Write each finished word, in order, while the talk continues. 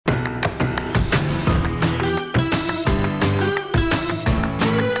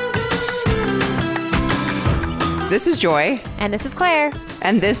This is Joy. And this is Claire.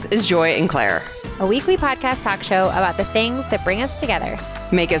 And this is Joy and Claire. A weekly podcast talk show about the things that bring us together.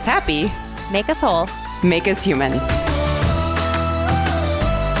 Make us happy. Make us whole. Make us human.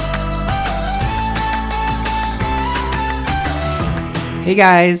 Hey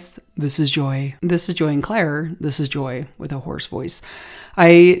guys, this is Joy. This is Joy and Claire. This is Joy with a hoarse voice.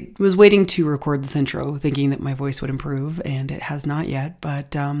 I was waiting to record this intro thinking that my voice would improve, and it has not yet,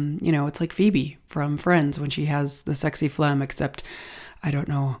 but it's like Phoebe from Friends when she has the sexy phlegm, except I don't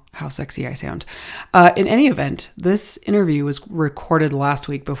know how sexy I sound. In any event, this interview was recorded last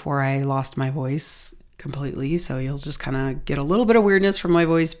week before I lost my voice completely, so you'll just kind of get a little bit of weirdness from my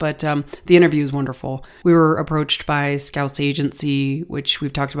voice, but the interview is wonderful. We were approached by Scout's Agency, which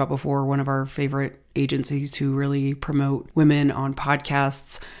we've talked about before, one of our favorite agencies who really promote women on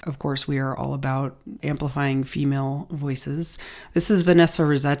podcasts. Of course, we are all about amplifying female voices. This is Vanessa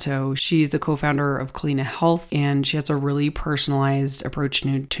Rossetto. She's the co-founder of Kalina Health, and she has a really personalized approach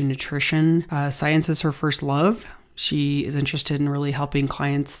to nutrition. Science is her first love. She is interested in really helping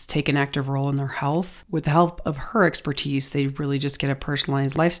clients take an active role in their health. With the help of her expertise, they really just get a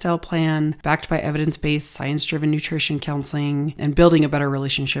personalized lifestyle plan backed by evidence-based, science-driven nutrition counseling and building a better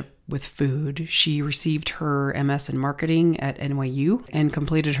relationship with food. She received her MS in marketing at NYU and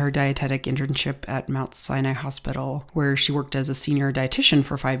completed her dietetic internship at Mount Sinai Hospital, where she worked as a senior dietitian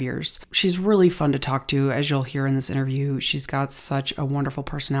for 5 years. She's really fun to talk to, as you'll hear in this interview. She's got such a wonderful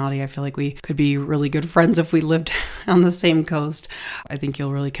personality. I feel like we could be really good friends if we lived on the same coast. I think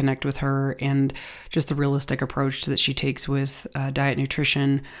you'll really connect with her and just the realistic approach that she takes with diet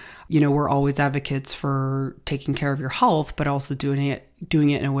nutrition. You know, we're always advocates for taking care of your health, but also doing it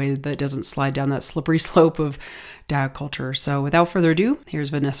in a way that doesn't slide down that slippery slope of diet culture. So without further ado,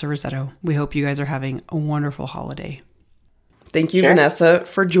 here's Vanessa Rossetto. We hope you guys are having a wonderful holiday. Thank you, Vanessa,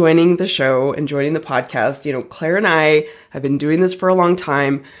 for joining the show and joining the podcast. You know, Claire and I have been doing this for a long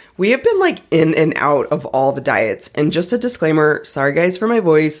time. We have been in and out of all the diets. And just a disclaimer, sorry guys for my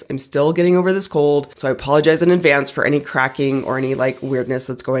voice. I'm still getting over this cold. So I apologize in advance for any cracking or any weirdness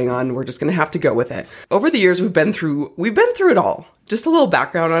that's going on. We're just going to have to go with it. Over the years, we've been through it all. Just a little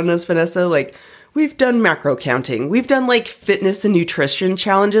background on us, Vanessa. We've done macro counting. We've done fitness and nutrition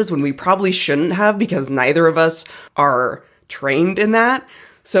challenges when we probably shouldn't have because neither of us are trained in that.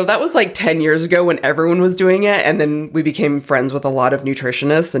 So that was 10 years ago when everyone was doing it. And then we became friends with a lot of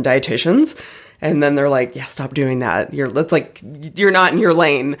nutritionists and dietitians. And then they're like, yeah, stop doing that. You're not in your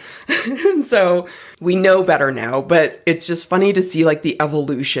lane. And so we know better now, but it's just funny to see the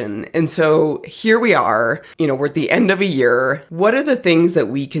evolution. And so here we are, we're at the end of a year. What are the things that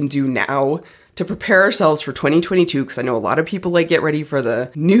we can do now to prepare ourselves for 2022, because I know a lot of people get ready for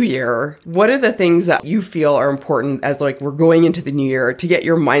the new year. What are the things that you feel are important as we're going into the new year to get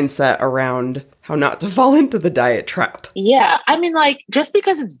your mindset around how not to fall into the diet trap? Yeah. I mean, just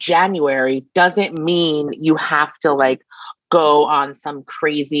because it's January doesn't mean you have to go on some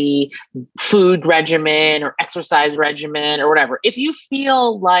crazy food regimen or exercise regimen or whatever. If you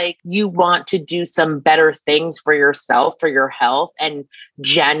feel like you want to do some better things for yourself, for your health, and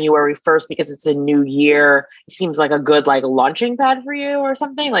January 1st, because it's a new year, seems like a good launching pad for you or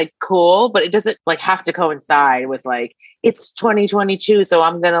something, cool, but it doesn't have to coincide with it's 2022, so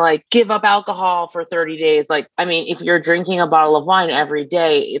I'm going to give up alcohol for 30 days. If you're drinking a bottle of wine every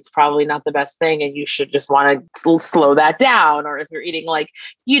day, it's probably not the best thing. And you should just want to slow that down. Or if you're eating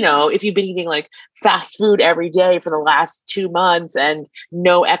if you've been eating fast food every day for the last 2 months and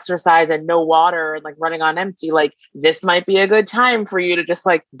no exercise and no water and running on empty, this might be a good time for you to just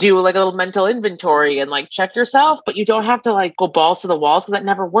do a little mental inventory and check yourself, but you don't have to go balls to the walls because that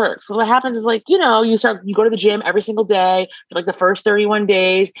never works. So what happens is you go to the gym every single day for the first 31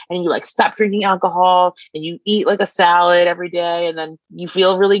 days and you stop drinking alcohol and you eat a salad every day and then you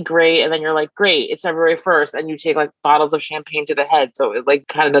feel really great and then you're great, it's February 1st and you take bottles of champagne to the head. So it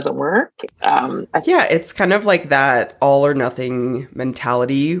kind of doesn't work. Yeah, it's kind of that all or nothing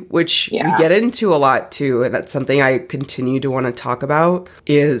mentality, which we get into a lot too. And that's something I continue to want to talk about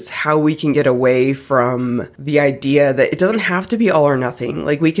is how we can get away from the idea that it doesn't have to be all or nothing.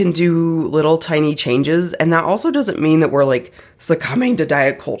 We can do little tiny changes. And that also doesn't mean that we're succumbing to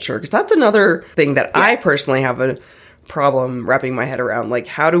diet culture, because that's another thing that I personally have a problem wrapping my head around.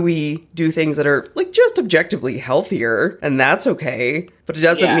 How do we do things that are just objectively healthier, and that's okay, but it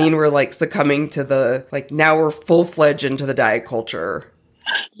doesn't mean we're succumbing to the now we're full-fledged into the diet culture.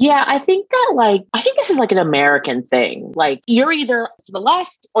 Yeah, I think that I think this is an American thing. You're either to the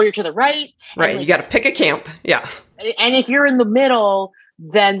left or you're to the right. Right, you got to pick a camp. Yeah. And if you're in the middle,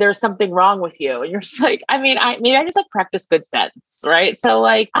 then there's something wrong with you. And you're just like, I just like practice good sense, right? So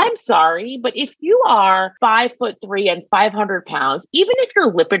like, I'm sorry, but if you are 5'3" and 500 pounds, even if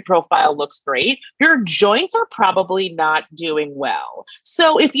your lipid profile looks great, your joints are probably not doing well.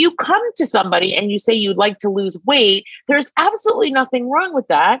 So if you come to somebody and you say you'd like to lose weight, there's absolutely nothing wrong with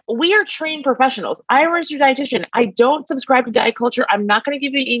that. We are trained professionals. I am a registered dietitian. I don't subscribe to diet culture. I'm not going to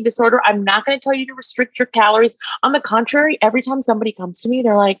give you an eating disorder. I'm not going to tell you to restrict your calories. On the contrary, every time somebody comes to me,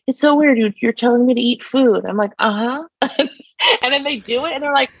 they're like, it's so weird. You're telling me to eat food. I'm like, uh-huh. And then they do it and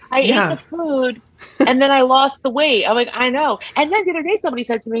they're like, I ate the food and then I lost the weight. I'm like, I know. And then the other day, somebody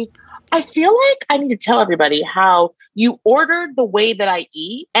said to me, I feel like I need to tell everybody how you ordered the way that I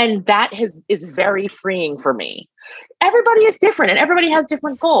eat. And that is very freeing for me. Everybody is different and everybody has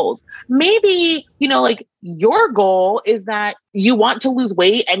different goals. Maybe, like your goal is that you want to lose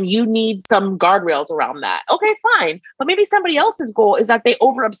weight and you need some guardrails around that. Okay, fine. But maybe somebody else's goal is that they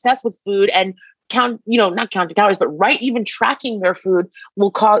over obsess with food and not counting calories, but even tracking their food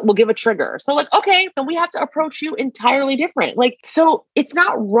will give a trigger. So like, okay, then we have to approach you entirely different. Like, so it's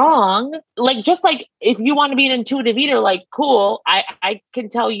not wrong. Like, just like if you want to be an intuitive eater, like, cool. I can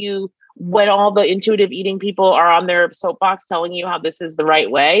tell you when all the intuitive eating people are on their soapbox telling you how this is the right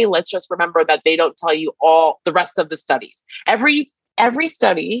way. Let's just remember that they don't tell you all the rest of the studies. Every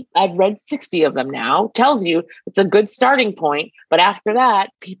study, I've read 60 of them now, tells you it's a good starting point. But after that,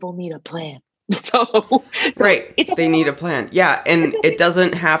 people need a plan. So right. They need a plan. Yeah. And it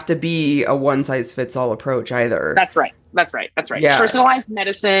doesn't have to be a one size fits all approach either. That's right. Yeah. Personalized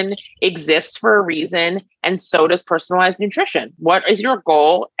medicine exists for a reason. And so does personalized nutrition. What is your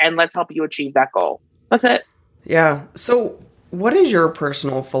goal? And let's help you achieve that goal. That's it. Yeah. So what is your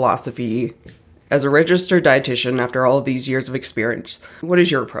personal philosophy as a registered dietitian after all of these years of experience? What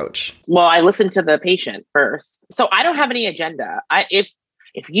is your approach? Well, I listen to the patient first. So I don't have any agenda.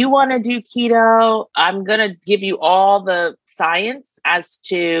 If you want to do keto, I'm going to give you all the science as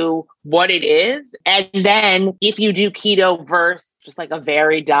to what it is. And then if you do keto versus just like a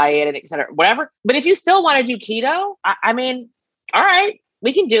varied diet and et cetera, whatever. But if you still want to do keto, I mean, all right,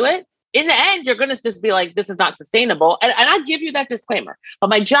 we can do it. In the end, you're going to just be like, this is not sustainable. And I give you that disclaimer. But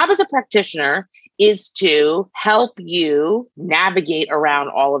my job as a practitioner is to help you navigate around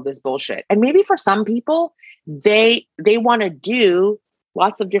all of this bullshit. And maybe for some people, they want to do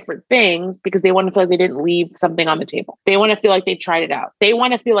lots of different things because they want to feel like they didn't leave something on the table. They want to feel like they tried it out. They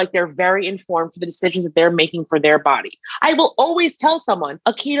want to feel like they're very informed for the decisions that they're making for their body. I will always tell someone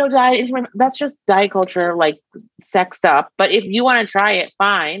a keto diet, that's just diet culture, like sexed up. But if you want to try it,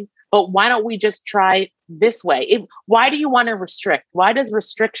 fine. But why don't we just try this way? Why do you want to restrict? Why does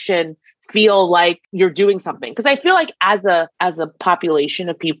restriction feel like you're doing something? Because I feel like as a population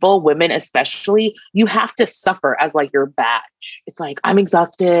of people, women especially, you have to suffer as like your badge. It's like, I'm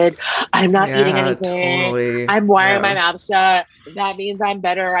exhausted. I'm not eating anything. Totally. I'm wiring my mouth shut. That means I'm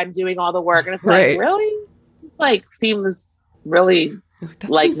better. I'm doing all the work. And it's like, really? It's like seems really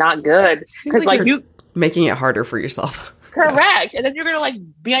not good. Because like you making it harder for yourself. Correct. And then you're going to like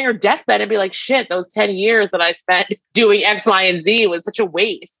be on your deathbed and be like, shit, those 10 years that I spent doing X, Y, and Z was such a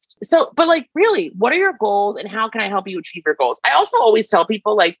waste. So, but like, really, what are your goals and how can I help you achieve your goals? I also always tell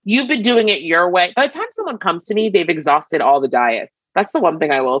people like, you've been doing it your way. By the time someone comes to me, they've exhausted all the diets. That's the one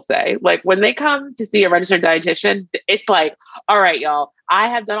thing I will say. Like when they come to see a registered dietitian, it's like, all right, y'all, I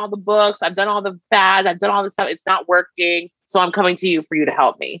have done all the books. I've done all the fads. I've done all the stuff. It's not working. So I'm coming to you for you to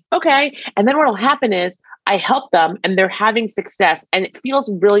help me. Okay. And then what will happen is I help them and they're having success and it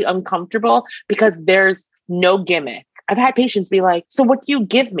feels really uncomfortable because there's no gimmick. I've had patients be like, so what do you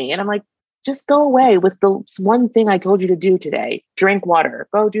give me? And I'm like, just go away with the one thing I told you to do today. Drink water.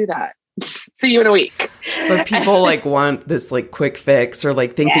 Go do that. See you in a week. But people like want this like quick fix or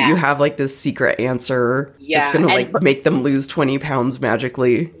like think that you have like this secret answer that's going to like make them lose 20 pounds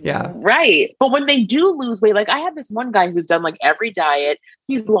magically. Yeah. Right. But when they do lose weight, like I have this one guy who's done like every diet.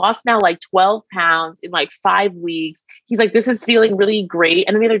 He's lost now like 12 pounds in like 5 weeks. He's like, this is feeling really great.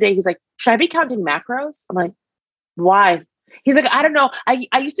 And then the other day he's like, should I be counting macros? I'm like, why? He's like, I don't know.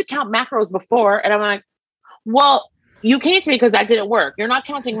 I used to count macros before. And I'm like, well, you came to me because that didn't work. You're not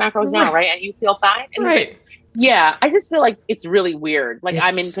counting macros now, right? And you feel fine? And right. Like, yeah, I just feel like it's really weird. Like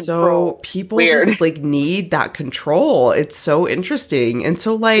I'm in control. So people just like need that control. It's so interesting. And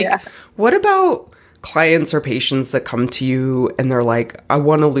so like, what about clients or patients that come to you and they're like, I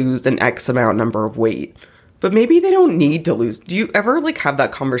want to lose an X amount number of weight, but maybe they don't need to lose. Do you ever like have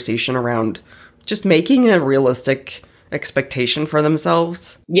that conversation around just making a realistic expectation for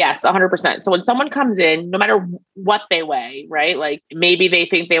themselves? Yes, 100%. So when someone comes in, no matter what they weigh, right? Like maybe they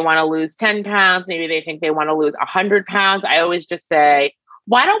think they want to lose 10 pounds, maybe they think they want to lose 100 pounds. I always just say,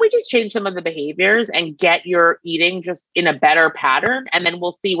 why don't we just change some of the behaviors and get your eating just in a better pattern? And then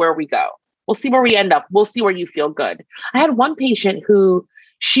we'll see where we go. We'll see where we end up. We'll see where you feel good. I had one patient who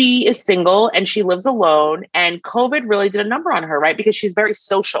she is single and she lives alone, and COVID really did a number on her, right? Because she's very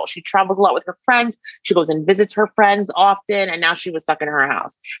social. She travels a lot with her friends. She goes and visits her friends often. And now she was stuck in her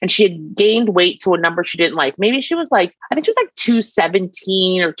house and she had gained weight to a number she didn't like. Maybe she was like, I think she was like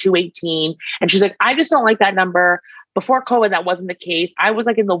 217 or 218. And she's like, I just don't like that number. Before COVID, that wasn't the case. I was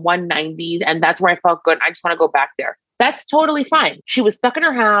like in the 190s and that's where I felt good. I just want to go back there. That's totally fine. She was stuck in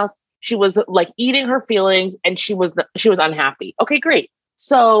her house. She was like eating her feelings and she was unhappy. Okay, great.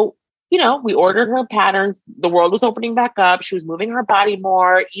 So, we ordered her patterns. The world was opening back up. She was moving her body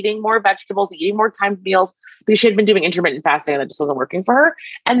more, eating more vegetables, eating more timed meals because she had been doing intermittent fasting and that just wasn't working for her.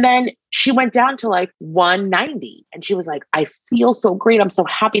 And then she went down to like 190 and she was like, I feel so great. I'm so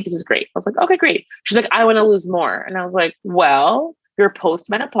happy. This is great. I was like, okay, great. She's like, I want to lose more. And I was like, well, you're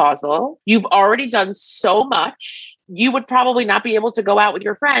postmenopausal. You've already done so much. You would probably not be able to go out with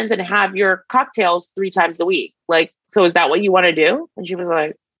your friends and have your cocktails 3 times a week. Like, so is that what you want to do? And she was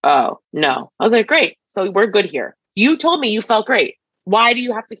like, oh, no. I was like, great. So we're good here. You told me you felt great. Why do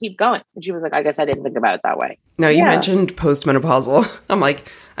you have to keep going? And she was like, I guess I didn't think about it that way. Now, you mentioned postmenopausal.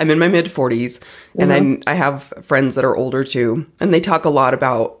 I'm in my mid 40s and I have friends that are older too. And they talk a lot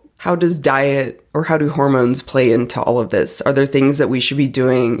about how does diet or how do hormones play into all of this? Are there things that we should be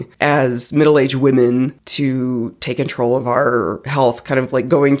doing as middle-aged women to take control of our health, kind of like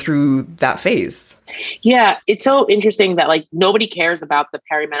going through that phase? Yeah, it's so interesting that like nobody cares about the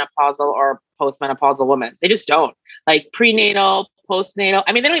perimenopausal or postmenopausal woman. They just don't. Like prenatal, postnatal.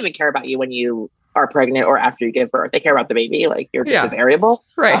 I mean, they don't even care about you when you are pregnant or after you give birth. They care about the baby. Like you're just a variable.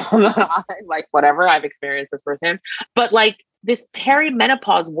 Right. Like whatever. I've experienced this firsthand. But like this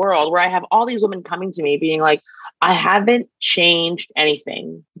perimenopause world where I have all these women coming to me being like, I haven't changed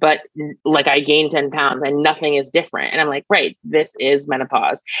anything, but like I gained 10 pounds and nothing is different. And I'm like, right, this is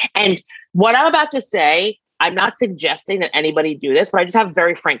menopause. And what I'm about to say, I'm not suggesting that anybody do this, but I just have a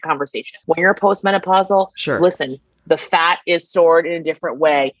very frank conversation. When you're postmenopausal, listen, the fat is stored in a different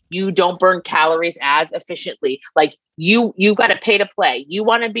way. You don't burn calories as efficiently. Like you got to pay to play. You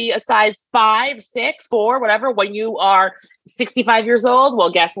want to be a size 5, 6, 4, whatever, when you are 65 years old.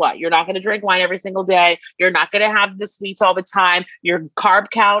 Well, guess what? You're not going to drink wine every single day. You're not going to have the sweets all the time. Your carb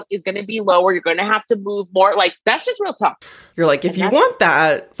count is going to be lower. You're going to have to move more. Like that's just real tough. You're like, if you want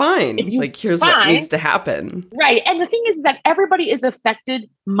that, fine. Like here's what needs to happen. Right. And the thing is that everybody is affected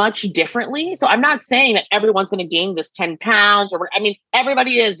much differently. So I'm not saying that everyone's going to gain this 10 pounds or, I mean,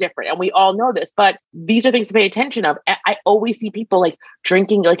 everybody is different and we all know this, but these are things to pay attention of. I always see people like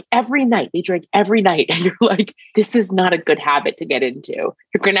drinking like every night. They drink every night. And you're like, this is not a good habit to get into.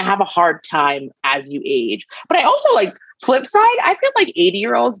 You're going to have a hard time as you age. But I also like flip side, I feel like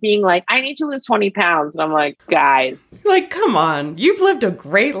 80-year-olds being like, I need to lose 20 pounds. And I'm like, guys. Like, come on. You've lived a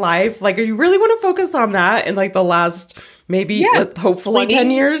great life. Like, you really want to focus on that in like the last maybe hopefully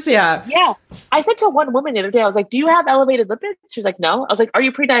 10 years? Yeah. Yeah. I said to one woman the other day, I was like, do you have elevated lipids? She's like, no. I was like, are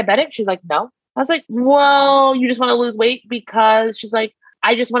you pre-diabetic? She's like, no. I was like, well, you just want to lose weight because she's like,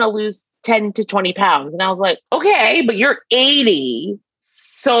 I just want to lose 10 to 20 pounds. And I was like, okay, but you're 80.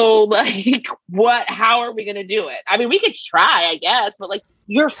 So like, how are we going to do it? I mean, we could try, I guess, but like,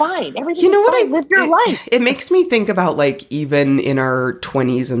 you're fine. Everything is fine. Live your life. It makes me think about like, even in our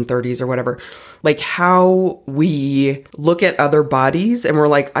 20s and 30s or whatever, like how we look at other bodies and we're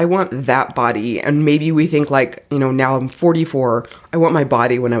like, I want that body. And maybe we think like, now I'm 44. I want my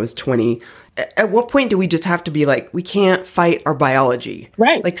body when I was 20. At what point do we just have to be like, we can't fight our biology?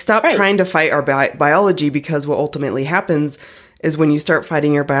 Right. Like stop trying to fight our biology, because what ultimately happens is when you start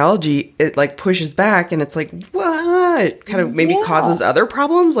fighting your biology, it like pushes back and it's like, what? Kind of maybe causes other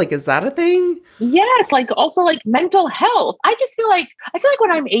problems. Like, is that a thing? Yes. Like also like mental health. I feel like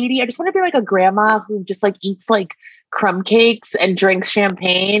when I'm 80, I just want to be like a grandma who just like eats like crumb cakes and drinks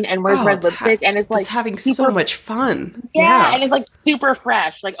champagne and wears red lipstick and is like having so much fun. Yeah. And it's like super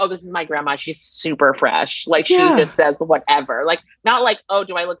fresh. Like, oh, this is my grandma. She's super fresh. Like she just says whatever. Like not like, oh,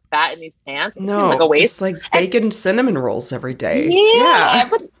 do I look fat in these pants? It seems like a waste. Just like bacon cinnamon rolls every day. Yeah.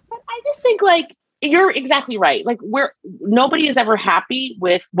 But I just think like you're exactly right. Like nobody is ever happy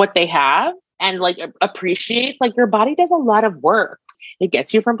with what they have and like appreciates like your body does a lot of work. It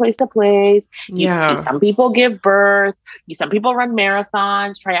gets you from place to place. Some people give birth. Some people run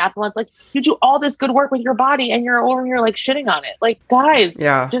marathons, triathlons. Like you do all this good work with your body and you're over here like shitting on it. Like guys,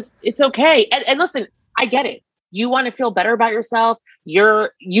 just, it's okay. And listen, I get it. you want to feel better about yourself, you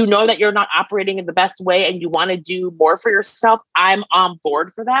know that you're not operating in the best way and you want to do more for yourself, I'm on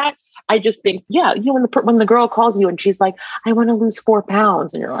board for that. I just think, yeah, when the girl calls you and she's like, I want to lose 4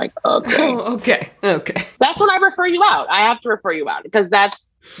 pounds, and you're like, okay. Okay. That's when I refer you out. I have to refer you out because that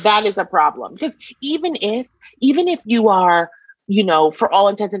is a problem. Because even if you are, for all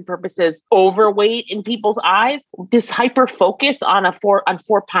intents and purposes, overweight in people's eyes, this hyper focus on 4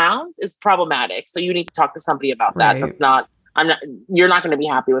 pounds is problematic. So you need to talk to somebody about that. Right. You're not going to be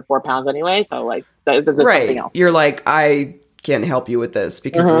happy with 4 pounds anyway. So like, this is right. Something else. You're like, I can't help you with this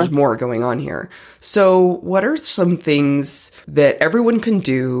because there's more going on here. So what are some things that everyone can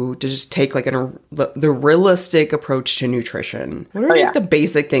do to just take like the realistic approach to nutrition? What are like the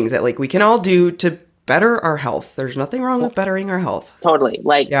basic things that like we can all do to better our health? There's nothing wrong with bettering our health. Totally.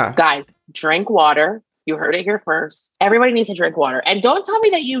 Guys, drink water. You heard it here first. Everybody needs to drink water. And don't tell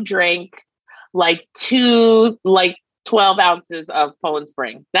me that you drink 12 ounces of Poland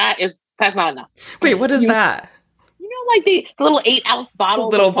Spring. That's not enough. Wait, what is that? Like the little 8-ounce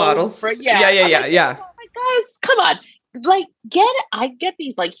bottles. Little bottles. Yeah. Guys, come on. Like, I get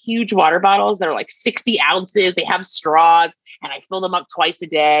these like huge water bottles that are like 60 ounces. They have straws and I fill them up twice a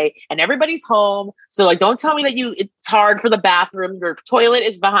day and everybody's home. So like, don't tell me that it's hard for the bathroom. Your toilet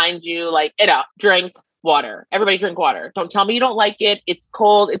is behind you. Like, enough. Drink water. Everybody drink water. Don't tell me you don't like it. It's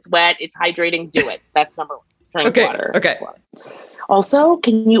cold. It's wet. It's hydrating. Do it. That's number 1. Drink water. Okay. Also,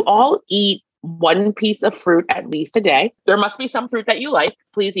 can you all eat 1 piece of fruit at least a day? There must be some fruit that you like.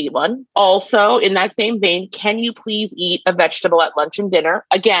 Please eat one. Also, in that same vein, can you please eat a vegetable at lunch and dinner?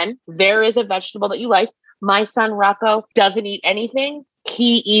 Again, there is a vegetable that you like. My son, Rocco, doesn't eat anything.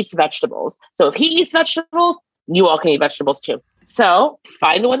 He eats vegetables. So if he eats vegetables, you all can eat vegetables too. So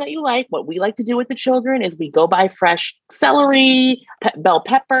find the one that you like. What we like to do with the children is we go buy fresh celery, bell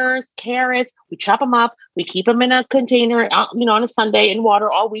peppers, carrots. We chop them up. We keep them in a container, on a Sunday in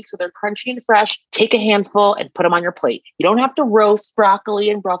water all week so they're crunchy and fresh. Take a handful and put them on your plate. You don't have to roast broccoli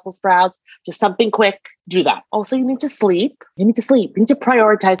and Brussels sprouts. Just something quick. Do that. Also, you need to sleep. You need to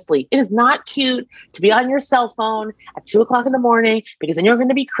prioritize sleep. It is not cute to be on your cell phone at 2:00 in the morning because then you're going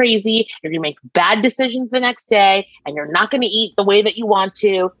to be crazy. You're going to make bad decisions the next day and you're not going to eat the way that you want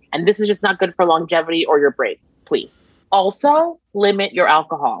to. And this is just not good for longevity or your brain. Please. Also, limit your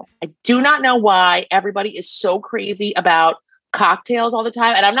alcohol. I do not know why everybody is so crazy about cocktails all the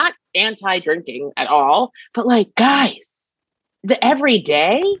time. And I'm not anti-drinking at all, but like, guys, the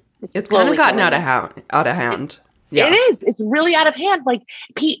everyday, it's kind of gotten out of hand. Yeah. It is. It's really out of hand. Like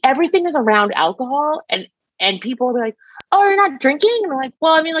everything is around alcohol and people will be like, oh, you're not drinking? And I'm like,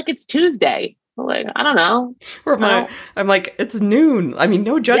 well, I mean, like it's Tuesday. Like, I don't know. I'm like, it's noon. I mean,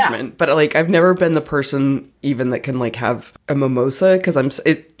 no judgment, but like, I've never been the person even that can like have a mimosa because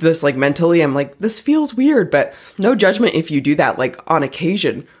mentally, I'm like, this feels weird, but no judgment if you do that like on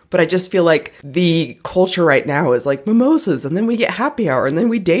occasion. But I just feel like the culture right now is like mimosas and then we get happy hour and then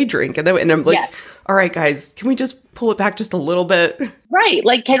we day drink and I'm like, all right, guys, can we just pull it back just a little bit? Right.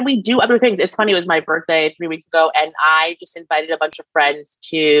 Like, can we do other things? It's funny. It was my birthday 3 weeks ago and I just invited a bunch of friends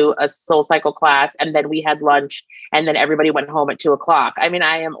to a SoulCycle class and then we had lunch and then everybody went home at 2:00. I mean,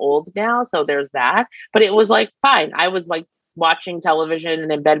 I am old now, so there's that, but it was like, fine. I was like watching television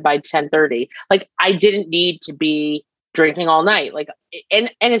and in bed by 10:30. Like I didn't need to be drinking all night. Like, and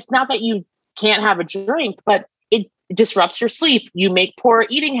it's not that you can't have a drink, but it disrupts your sleep. You make poor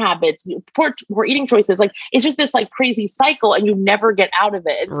eating habits, poor eating choices. Like it's just this like crazy cycle and you never get out of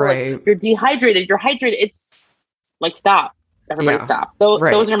it. And so like, you're dehydrated, you're hydrated. It's like, stop. Everybody stop.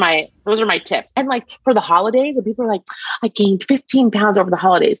 Those are my tips. And like for the holidays and people are like, I gained 15 pounds over the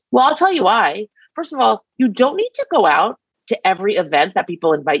holidays. Well, I'll tell you why. First of all, you don't need to go out to every event that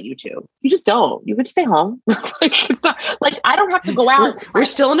people invite you to. You just don't. You could stay home. Like it's not like I don't have to go out. We're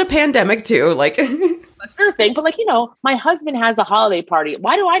still in a pandemic too. Like that's fair thing. But like, my husband has a holiday party.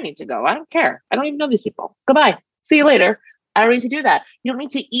 Why do I need to go? I don't care. I don't even know these people. Goodbye. See you later. I don't need to do that. You don't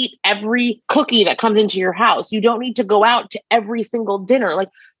need to eat every cookie that comes into your house. You don't need to go out to every single dinner. Like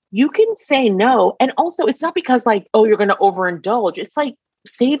you can say no. And also it's not because like, oh, you're going to overindulge. It's like,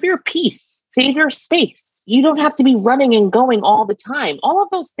 save your peace, save your space. You don't have to be running and going all the time. All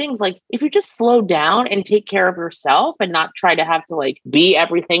of those things, like if you just slow down and take care of yourself and not try to have to like be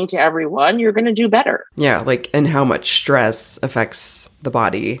everything to everyone, you're going to do better. Yeah. Like, and how much stress affects the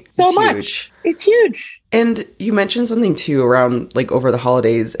body. So much. It's huge. And you mentioned something too around like over the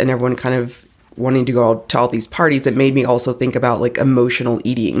holidays and everyone kind of wanting to go to all these parties. It made me also think about like emotional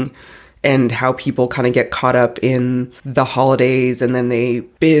eating and how people kind of get caught up in the holidays and then they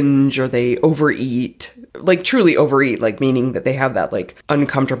binge or they overeat like truly overeat, like meaning that they have that like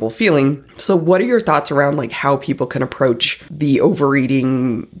uncomfortable feeling. So what are your thoughts around like how people can approach the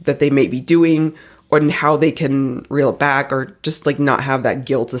overeating that they may be doing, and how they can reel it back or just like not have that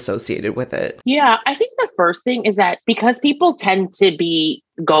guilt associated with it? Yeah, I think the first thing is that because people tend to be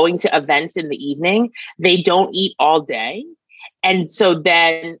going to events in the evening, they don't eat all day. And so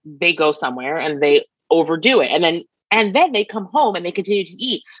then they go somewhere and they overdo it. And then they come home and they continue to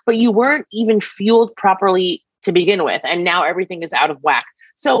eat, but you weren't even fueled properly to begin with. And now everything is out of whack.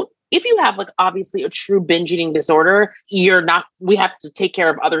 So if you have like obviously a true binge eating disorder, we have to take care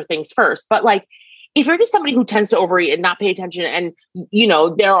of other things first. But like, if you're just somebody who tends to overeat and not pay attention, and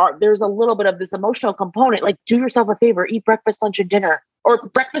there's a little bit of this emotional component, like do yourself a favor, eat breakfast, lunch, and dinner, or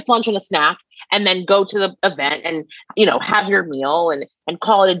breakfast, lunch, and a snack, and then go to the event and, have your meal and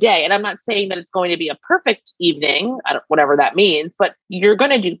call it a day. And I'm not saying that it's going to be a perfect evening, whatever that means, but you're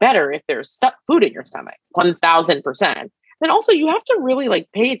going to do better if there's food in your stomach, 1000%. Then also you have to really like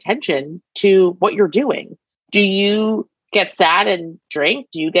pay attention to what you're doing. Do you get sad and drink?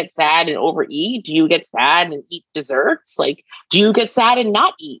 Do you get sad and overeat? Do you get sad and eat desserts? Like, do you get sad and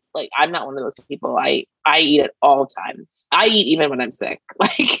not eat? Like, I'm not one of those people. I eat at all times. I eat even when I'm sick.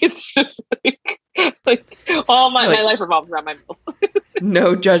 Like, it's just like all my life revolves around my meals.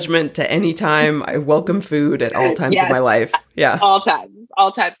 No judgment to any time. I welcome food at all times of my life. Yeah. All times.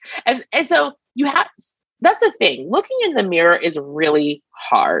 And so that's the thing. Looking in the mirror is really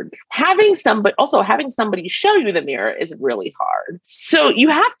hard. Having somebody show you the mirror is really hard. So you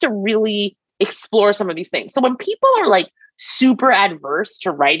have to really explore some of these things. So when people are like super adverse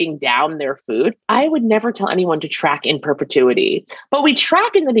to writing down their food, I would never tell anyone to track in perpetuity. But we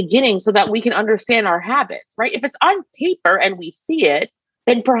track in the beginning so that we can understand our habits, right? If it's on paper and we see it,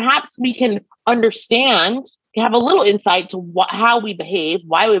 then perhaps we can understand, have a little insight to how we behave,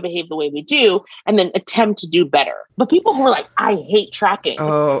 why we behave the way we do, and then attempt to do better. But people who are like, I hate tracking.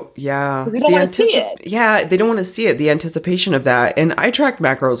 Oh, yeah. Because they don't want to see it. Yeah, they don't want to see it. The anticipation of that. And I tracked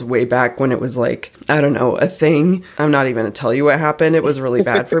macros way back when it was like, I don't know, a thing. I'm not even going to tell you what happened. It was really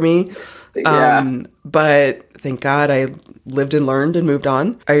bad for me. Yeah. But thank God I lived and learned and moved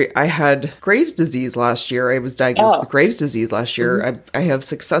on. I had Graves' disease last year. I was diagnosed with Graves' disease last year. Mm-hmm. I have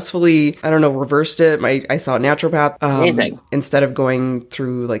successfully, reversed it. I saw a naturopath Amazing. Instead of going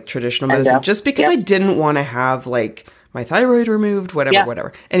through like traditional medicine, just because I didn't want to have like my thyroid removed,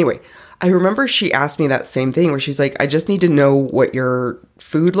 whatever. Anyway, I remember she asked me that same thing where she's like, I just need to know what your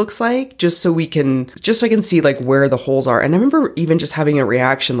food looks like just so I can see like where the holes are. And I remember even just having a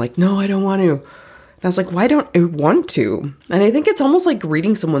reaction like, no, I don't want to. And I was like, why don't I want to? And I think it's almost like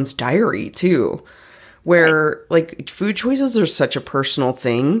reading someone's diary too, where like food choices are such a personal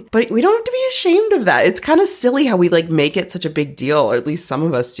thing, but we don't have to be ashamed of that. It's kind of silly how we like make it such a big deal, or at least some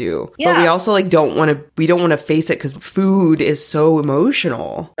of us do. Yeah. But we also like don't want to face it because food is so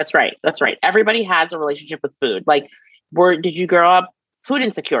emotional. That's right. Everybody has a relationship with food. Like, did you grow up food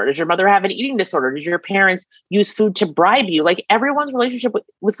insecure? Did your mother have an eating disorder? Did your parents use food to bribe you? Like, everyone's relationship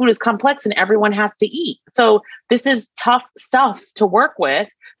with food is complex and everyone has to eat. So this is tough stuff to work with.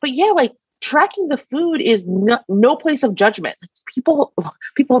 But yeah, like, tracking the food is no place of judgment. People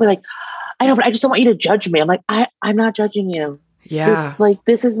will be like, I know, but I just don't want you to judge me. I'm like, I'm not judging you. Yeah.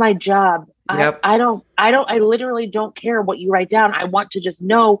 This is my job. Yep. I literally don't care what you write down. I want to just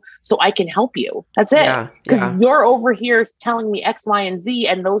know so I can help you. That's it. Because you're over here telling me X, Y, and Z,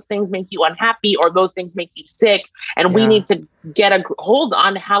 and those things make you unhappy or those things make you sick. And we need to get a hold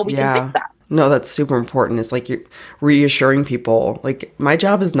on how we can fix that. No, that's super important. It's like you're reassuring people. Like, my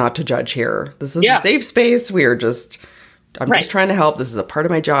job is not to judge here. This is a safe space. I'm just trying to help. This is a part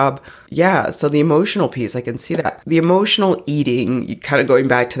of my job. Yeah. So the emotional piece, I can see that. The emotional eating, kind of going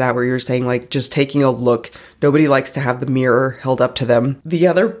back to that where you're saying like just taking a look. Nobody likes to have the mirror held up to them. The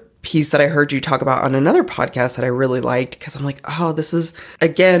other piece that I heard you talk about on another podcast that I really liked, because I'm like, oh, this is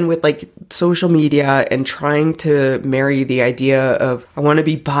again with like social media and trying to marry the idea of I want to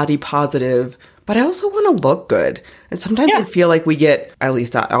be body positive, but I also want to look good. And sometimes I feel like we get, at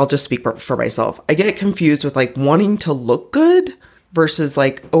least I'll just speak for myself, I get confused with like wanting to look good versus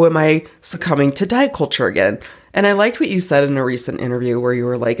like, oh, am I succumbing to diet culture again? And I liked what you said in a recent interview where you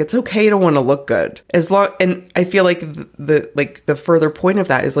were like, it's okay to want to look good. And I feel like the further point of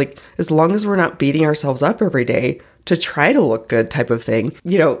that is like, as long as we're not beating ourselves up every day to try to look good type of thing,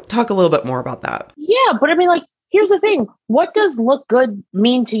 talk a little bit more about that. Yeah. But I mean, like, here's the thing. What does look good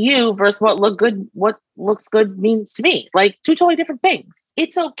mean to you versus what looks good means to me? Like, two totally different things.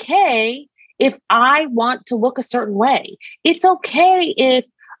 It's okay if I want to look a certain way. It's okay if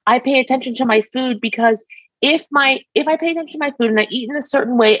I pay attention to my food because if I pay attention to my food and I eat in a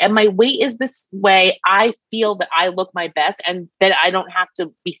certain way and my weight is this way, I feel that I look my best and that I don't have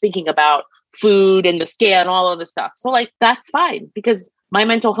to be thinking about food and the scale and all of this stuff. So like, that's fine because my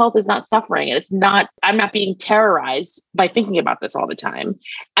mental health is not suffering. And I'm not being terrorized by thinking about this all the time.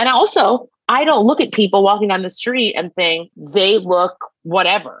 And I don't look at people walking down the street and think they look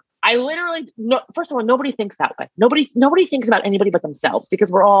whatever. I literally, no, first of all, nobody thinks that way. Nobody thinks about anybody but themselves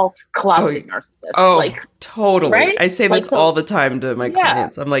because we're all closeted narcissists. Oh, like, totally. right? I say this all the time to my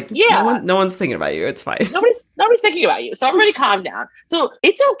clients. I'm like, no one's thinking about you. It's fine. Nobody's thinking about you. So everybody calm down. So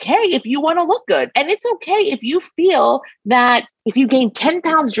it's okay if you want to look good. And it's okay if you feel that if you gained 10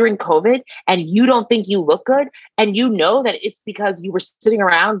 pounds during COVID and you don't think you look good, and you know that it's because you were sitting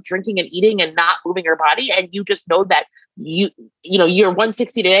around drinking and eating and not moving your body, and you just know that you're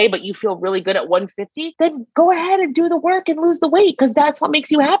 160 today, but you feel really good at 150, then go ahead and do the work and lose the weight because that's what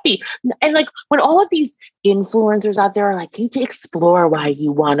makes you happy. And like when all of these influencers out there are like, you need to explore why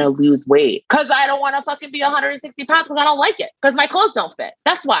you want to lose weight. Because I don't want to fucking be 160 pounds because I don't like it, because my clothes don't fit.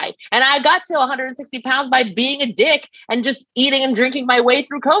 That's why. And I got to 160 pounds by being a dick and just eating and drinking my way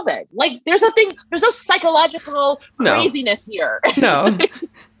through COVID. Like there's no psychological craziness here. No.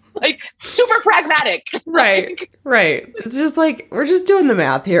 Like super pragmatic. Right. It's just like, we're just doing the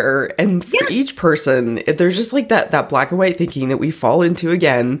math here. And for each person, there's just like that black and white thinking that we fall into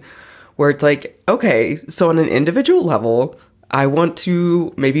again, where it's like, okay, so on an individual level, I want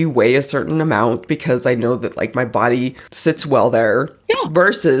to maybe weigh a certain amount because I know that like my body sits well there. Yeah.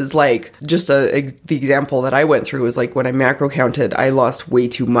 Versus like just the example that I went through was like when I macro counted, I lost way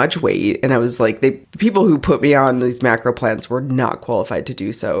too much weight. And I was like, the people who put me on these macro plans were not qualified to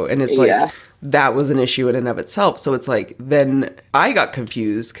do so. And it's like, that was an issue in and of itself. So it's like, then I got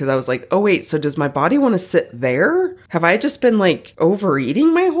confused because I was like, oh, wait, so does my body want to sit there? Have I just been like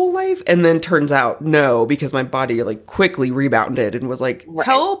overeating my whole life? And then turns out no, because my body like quickly rebounded and was like,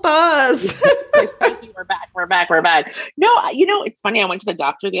 help us. Thank you. We're back. No, it's funny. I went to the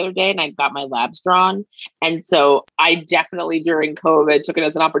doctor the other day and I got my labs drawn. And so I definitely during COVID took it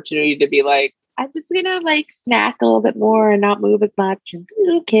as an opportunity to be like, I'm just gonna like snack a little bit more and not move as much. And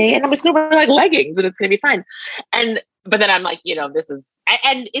okay. And I'm just gonna wear like leggings and it's gonna be fine. But then I'm like, this is,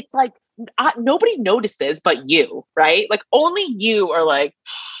 and it's like, nobody notices but you, right? Like only you are like,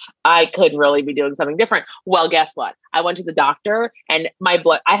 I could really be doing something different. Well, guess what? I went to the doctor and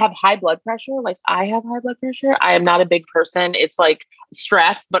I have high blood pressure. Like I have high blood pressure. I am not a big person. It's like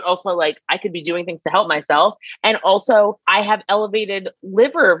stress, but also like I could be doing things to help myself. And also I have elevated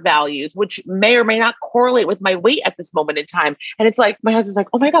liver values, which may or may not correlate with my weight at this moment in time. And it's like, my husband's like,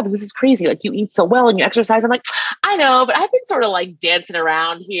 oh my God, this is crazy. Like you eat so well and you exercise. I'm like, I know, but I've been sort of like dancing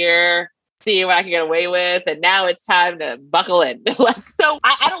around here, see what I can get away with. And now it's time to buckle in. Like, so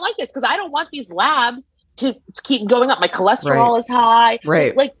I don't like this because I don't want these labs to keep going up. My cholesterol is high.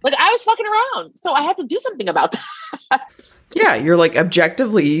 Right. Like I was fucking around. So I have to do something about that. Yeah. You're like,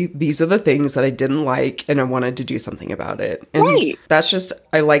 objectively, these are the things that I didn't like and I wanted to do something about it. And that's just,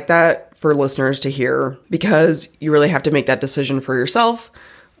 I like that for listeners to hear because you really have to make that decision for yourself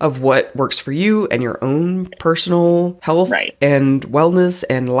of what works for you and your own personal health and wellness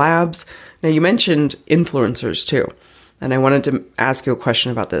and labs. Now, you mentioned influencers too. And I wanted to ask you a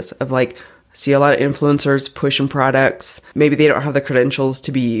question about this of like, see a lot of influencers pushing products. Maybe they don't have the credentials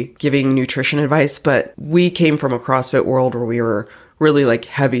to be giving nutrition advice, but we came from a CrossFit world where we were really like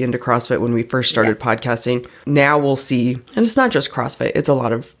heavy into CrossFit when we first started podcasting. Now we'll see, and it's not just CrossFit, it's a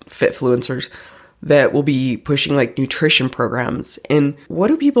lot of fitfluencers that will be pushing like nutrition programs. And what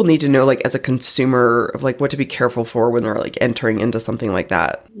do people need to know like as a consumer of like what to be careful for when they're like entering into something like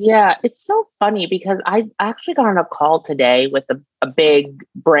that? Yeah, it's so funny because I actually got on a call today with a big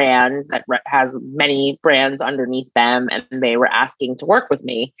brand that has many brands underneath them. And they were asking to work with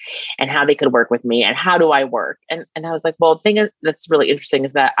me and how they could work with me and how do I work? And I was like, well, the thing that's really interesting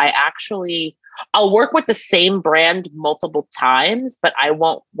is that I'll work with the same brand multiple times, but I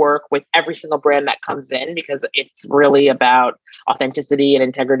won't work with every single brand that comes in because it's really about authenticity and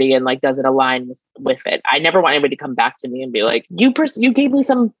integrity and like, does it align with it? I never want anybody to come back to me and be like, you gave me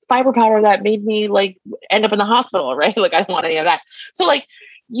some fiber powder that made me like end up in the hospital, right? Like I don't want any of that. So like,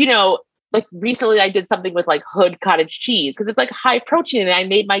 like recently I did something with like Hood cottage cheese because it's like high protein and I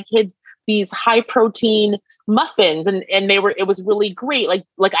made my kids these high protein muffins and it was really great.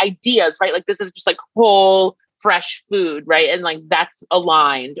 Like ideas, right? Like this is just like whole fresh food, right? And like that's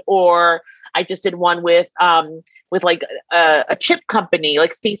aligned. Or I just did one with like a chip company,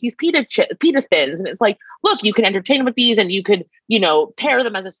 like Stacy's pita thins. And it's like, look, you can entertain with these and you could, pair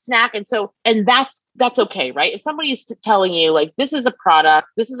them as a snack. And that's okay, right? If somebody's telling you like, this is a product,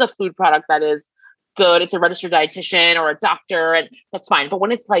 this is a food product that is good. It's a registered dietitian or a doctor, and that's fine. But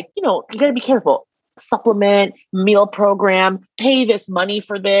when it's like, you got to be careful. Supplement, meal program, pay this money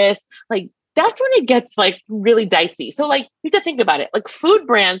for this. Like, that's when it gets like really dicey. So like, you have to think about it. Like, food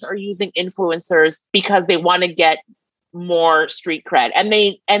brands are using influencers because they want to get more street cred. And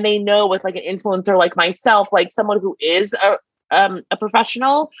they know with like an influencer like myself, like someone who is a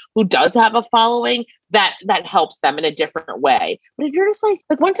professional who does have a following, that helps them in a different way. But if you're just like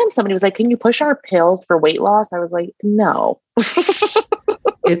one time somebody was like, can you push our pills for weight loss? I was like, no.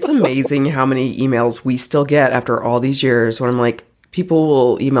 It's amazing how many emails we still get after all these years when I'm like, people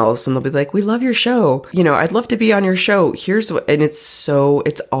will email us and they'll be like, we love your show. I'd love to be on your show. Here's what, and it's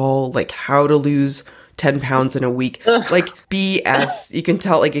all like how to lose 10 pounds in a week. Ugh. Like BS. You can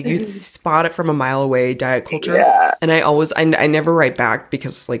tell, like you can spot it from a mile away, diet culture. Yeah. And I never write back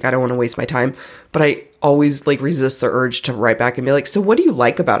because like, I don't want to waste my time, but I always like resist the urge to write back and be like, so what do you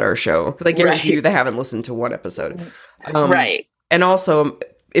like about our show? Because I guarantee you they haven't listened to one episode. Right. And also,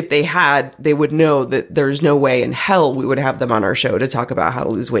 if they had, they would know that there's no way in hell we would have them on our show to talk about how to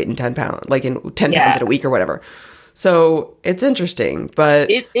lose weight in 10 pounds, like in 10 pounds in a week or whatever. So it's interesting, but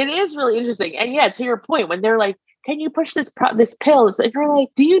it is really interesting. And yeah, to your point, when they're like, can you push this pill? It's like, you're like,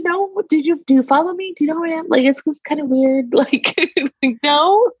 do you follow me? Do you know who I am? Like, it's just kind of weird. Like,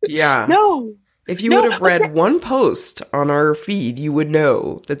 no. Yeah. No. If you would have read one post on our feed, you would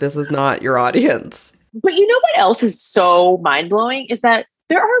know that this is not your audience. But you know what else is so mind-blowing is that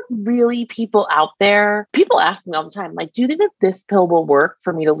there are really people out there. People ask me all the time, like, do you think that this pill will work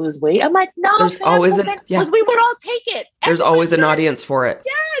for me to lose weight? I'm like, no, there's always because we would all take it. There's always an audience for it.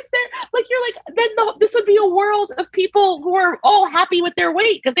 Yes. You're like, then this would be a world of people who are all happy with their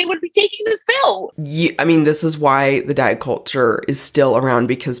weight because they would be taking this pill. Yeah, I mean, this is why the diet culture is still around,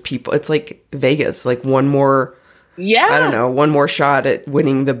 because people, it's like Vegas, like one more shot at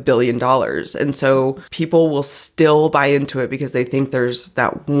winning the $1 billion. And so people will still buy into it because they think there's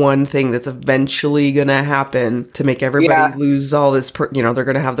that one thing that's eventually going to happen to make everybody lose all this, they're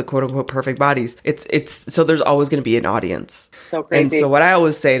going to have the quote unquote perfect bodies. So there's always going to be an audience. So crazy. And so what I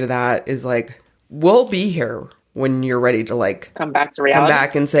always say to that is like, we'll be here when you're ready to like come back to reality. Come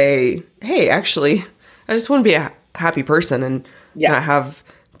back and say, hey, actually, I just want to be a happy person and not have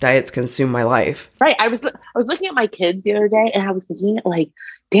diets consume my life. Right. I was looking at my kids the other day and I was thinking like,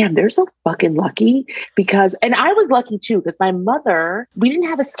 damn, they're so fucking lucky and I was lucky too, because my mother, we didn't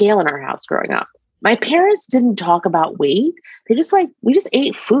have a scale in our house growing up. My parents didn't talk about weight. They just we just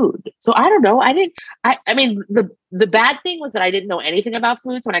ate food. So I don't know. I mean, the bad thing was that I didn't know anything about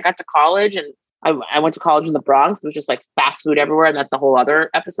foods when I got to college, and I went to college in the Bronx. It was just like fast food everywhere. And that's a whole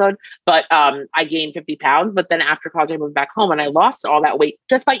other episode. But I gained 50 pounds. But then after college, I moved back home and I lost all that weight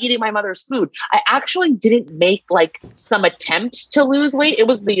just by eating my mother's food. I actually didn't make like some attempt to lose weight. It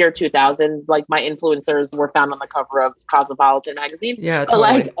was the year 2000. Like my influencers were found on the cover of Cosmopolitan magazine. Yeah,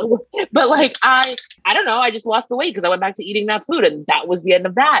 totally. But I don't know. I just lost the weight because I went back to eating that food. And that was the end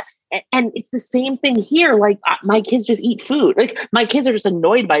of that. And it's the same thing here. Like my kids just eat food. Like my kids are just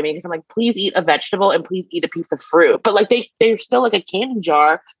annoyed by me because I'm like, please eat a vegetable and please eat a piece of fruit. But like they're still like a candy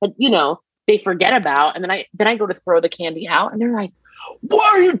jar that, they forget about. And then I go to throw the candy out and they're like,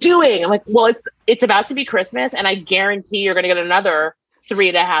 what are you doing? I'm like, well, it's about to be Christmas and I guarantee you're going to get another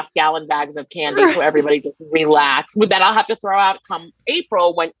 3.5 gallon bags of candy. So everybody just relax. With that, I'll have to throw out come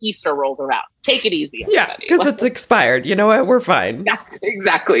April when Easter rolls around. Take it easy. Yeah, because it's expired. You know what? We're fine.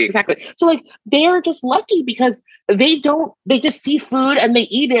 Exactly. So like they're just lucky because they just see food and they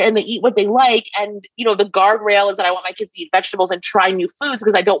eat it and they eat what they like. And, the guardrail is that I want my kids to eat vegetables and try new foods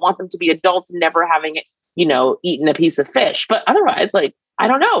because I don't want them to be adults and never having it, eaten a piece of fish. But otherwise, like, I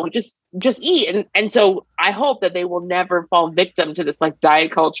don't know, just eat. And so I hope that they will never fall victim to this like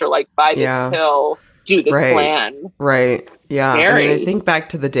diet culture, like buy this pill, do this plan. Right. Yeah. Scary. I mean, I think back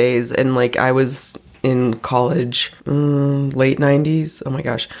to the days and like I was in college, late 90s. Oh my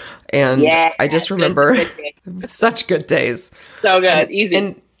gosh. And I just remember such good days. So good. Easy.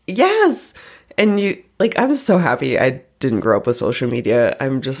 And yes. And I was so happy I didn't grow up with social media.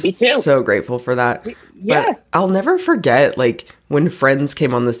 I'm just so grateful for that. Yes. But I'll never forget, like, when Friends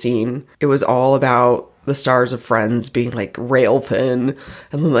came on the scene, it was all about the stars of Friends being, like, rail thin.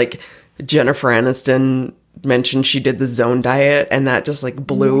 And then, like, Jennifer Aniston mentioned she did the Zone diet, and that just, like,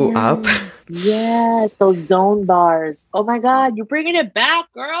 blew up. Yes, those Zone bars. Oh, my God, you're bringing it back,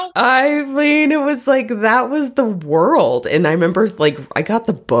 girl. I mean, it was, like, that was the world. And I remember, like, I got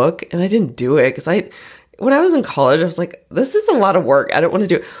the book, and I didn't do it, because when I was in college, I was like, this is a lot of work. I don't want to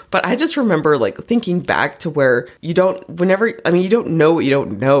do it. But I just remember like thinking back to where you don't know what you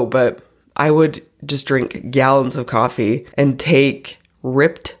don't know, but I would just drink gallons of coffee and take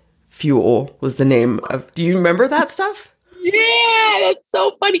ripped Fuel was the name of. Do you remember that stuff? Yeah, that's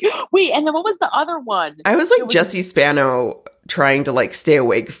so funny. Wait, and then what was the other one? I was like Jesse Spano trying to like stay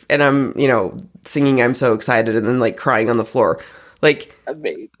awake, and I'm, singing I'm so excited and then like crying on the floor. Like,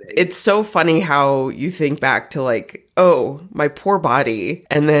 amazing. It's so funny how you think back to like, oh, my poor body.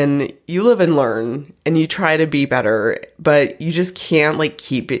 And then you live and learn and you try to be better, but you just can't like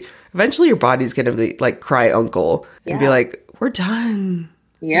keep it. Eventually your body's going to be like cry uncle and be like, we're done.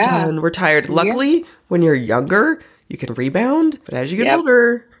 Yeah. We're done. We're tired. Luckily, when you're younger, you can rebound. But as you get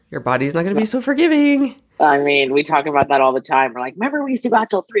older, your body's not going to be so forgiving. I mean, we talk about that all the time. We're like, remember we used to go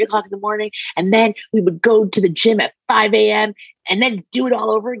out till 3:00 in the morning and then we would go to the gym at 5 a.m. and then do it all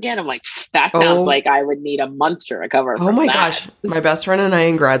over again. I'm like, that sounds like I would need a month to recover from my that. gosh. My best friend and I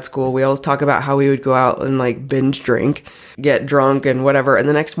in grad school, we always talk about how we would go out and like binge drink, get drunk and whatever. And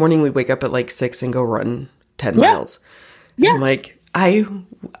the next morning we'd wake up at like 6 and go run 10 miles. And I'm like, I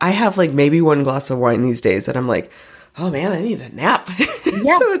have like maybe one glass of wine these days and I'm like, oh man, I need a nap.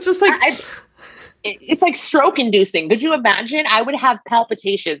 Yeah. So it's just like... It's like stroke inducing. Could you imagine? I would have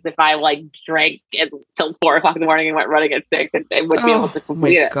palpitations if I like drank until 4:00 in the morning and went running at 6 and would be able to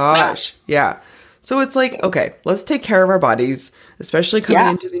complete it. Oh my gosh. Yeah. So it's like, okay, let's take care of our bodies, especially coming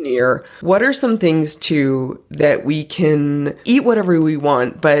into the new year. What are some things too that we can eat whatever we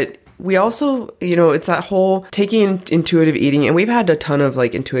want, but we also, it's that whole taking intuitive eating, and we've had a ton of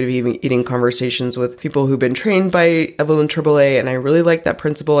like intuitive eating conversations with people who've been trained by Evelyn Triboulet, and I really like that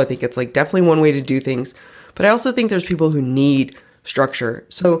principle. I think it's like definitely one way to do things, but I also think there's people who need structure.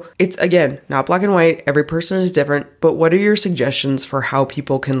 So it's, again, not black and white. Every person is different, but what are your suggestions for how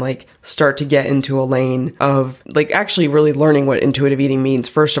people can like start to get into a lane of like actually really learning what intuitive eating means,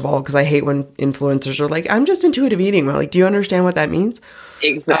 first of all, because I hate when influencers are like, I'm just intuitive eating. I'm like, do you understand what that means?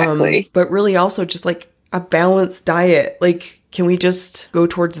 Exactly. But really also just like a balanced diet. Like, can we just go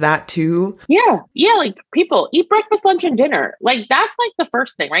towards that too? Yeah. Yeah. Like people eat breakfast, lunch, and dinner. Like that's like the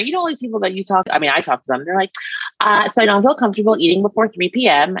first thing, right? All these people that you talk, I talk to them. They're like, so I don't feel comfortable eating before 3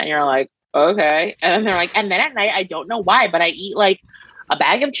 p.m. And you're like, okay. And then they're like, and then at night, I don't know why, but I eat like a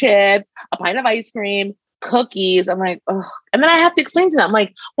bag of chips, a pint of ice cream, cookies. I'm like, oh, and then I have to explain to them,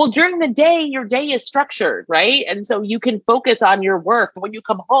 like, well, during the day, your day is structured, right? And so you can focus on your work. But when you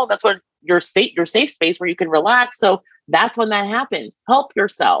come home, that's when your safe space where you can relax. So that's when that happens. Help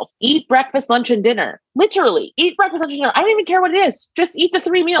yourself. Eat breakfast, lunch, and dinner. Literally, eat breakfast, lunch, and dinner. I don't even care what it is. Just eat the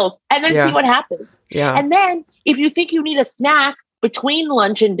 3 meals and then see what happens. Yeah. And then if you think you need a snack between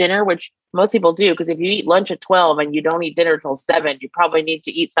lunch and dinner, which most people do, because if you eat lunch at 12 and you don't eat dinner till 7, you probably need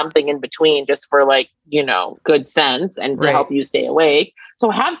to eat something in between just for like, good sense and to help you stay awake. So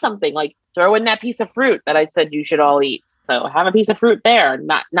have something like throw in that piece of fruit that I said you should all eat. So have a piece of fruit there,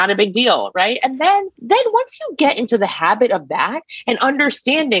 not a big deal, right? And then once you get into the habit of that and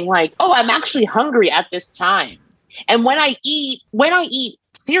understanding like, oh, I'm actually hungry at this time. And when I eat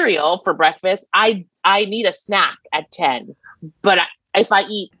cereal for breakfast, I need a snack at 10. But if I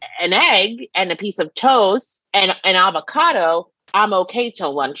eat an egg and a piece of toast and an avocado, I'm okay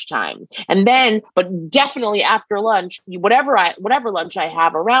till lunchtime. And then, but definitely after lunch, whatever lunch I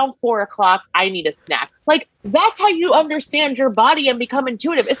have around 4:00, I need a snack. Like that's how you understand your body and become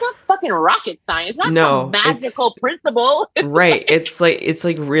intuitive. It's not fucking rocket science. It's not some magical principle. Right. It's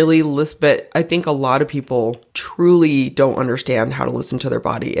like really listen, but I think a lot of people truly don't understand how to listen to their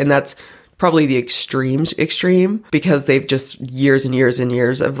body. And that's probably the extreme because they've just years and years and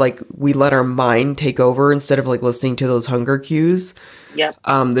years of like, we let our mind take over instead of like listening to those hunger cues. Yeah.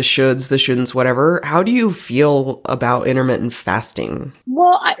 The shoulds, the shouldn'ts, whatever. How do you feel about intermittent fasting?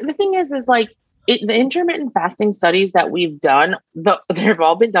 Well, the thing is like the intermittent fasting studies that we've done, they've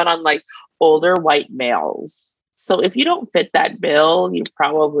all been done on like older white males. So if you don't fit that bill, you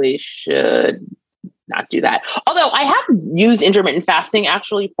probably should not do that. Although I have used intermittent fasting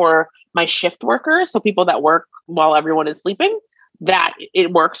actually for my shift workers, so people that work while everyone is sleeping, that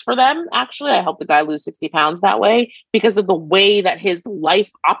it works for them. Actually, I helped the guy lose 60 pounds that way because of the way that his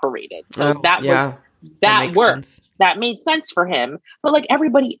life operated. So that worked. Sense. That made sense for him. But like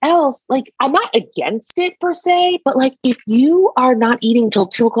everybody else, like I'm not against it per se, but like if you are not eating till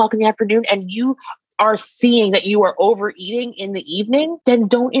 2:00 in the afternoon and you are seeing that you are overeating in the evening, then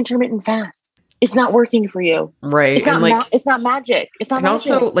don't intermittent fast. It's not working for you. Right. It's not, it's not magic. It's not and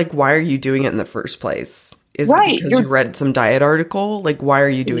magic. Also, like, why are you doing it in the first place? Is it because you read some diet article? Like, why are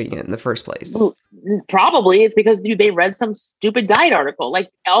you doing it in the first place? Probably it's because they read some stupid diet article.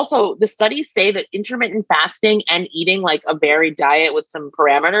 Like, also, the studies say that intermittent fasting and eating like a varied diet with some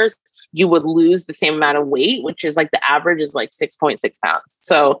parameters, you would lose the same amount of weight, which is like the average is like 6.6 pounds.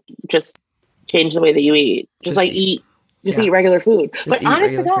 So just change the way that you eat. Just like eat Just eat regular food. Just But eat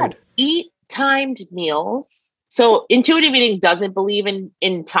honest to regular God, food. eat timed meals. So intuitive eating doesn't believe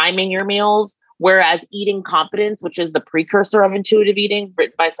in timing your meals, whereas eating competence, which is the precursor of intuitive eating,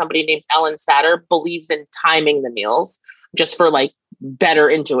 written by somebody named Ellen Satter, believes in timing the meals just for like better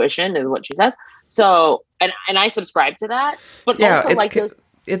intuition, is what she says. So, and I subscribe to that, but Yeah, also like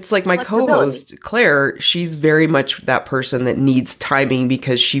it's like my flexibility. co-host Claire. She's very much that person that needs timing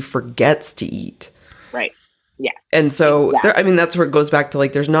because she forgets to eat. Right. Yes. And so, Exactly. I mean, that's where it goes back to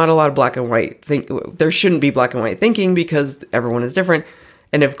like, there's not a lot of black and white there shouldn't be black and white thinking because everyone is different.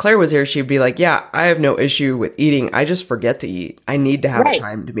 And if Claire was here, she'd be like, yeah, I have no issue with eating. I just forget to eat. I need to have a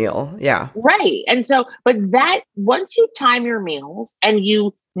timed meal. Yeah. Right. And so, but that once you time your meals and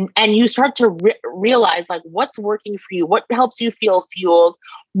you start to realize like what's working for you, what helps you feel fueled,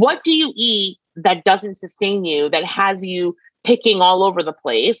 what do you eat that doesn't sustain you, that has you picking all over the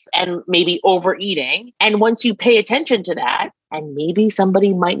place and maybe overeating. And once you pay attention to that, and maybe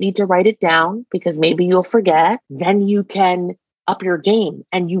somebody might need to write it down because maybe you'll forget, then you can up your game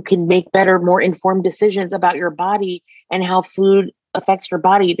and you can make better, more informed decisions about your body and how food affects your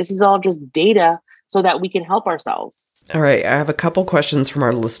body. This is all just data so that we can help ourselves. All right. I have a couple questions from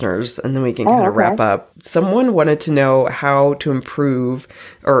our listeners and then we can kind of wrap up. Someone wanted to know how to improve,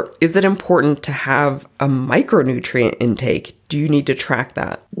 or is it important to have a micronutrient intake? Do you need to track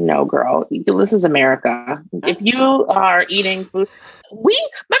that? No, girl. This is America. If you are eating food,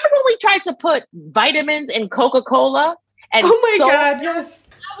 remember when we tried to put vitamins in Coca-Cola? And oh my God, yes.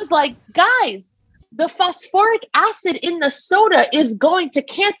 I was like, guys, the phosphoric acid in the soda is going to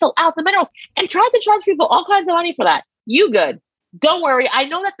cancel out the minerals, and tried to charge people all kinds of money for that. You good. Don't worry. I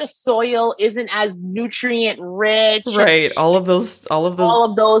know that the soil isn't as nutrient rich. Right. All of those little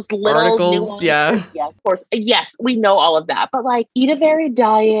articles. Nuances. Yeah. Yeah, of course. Yes, we know all of that. But like, eat a varied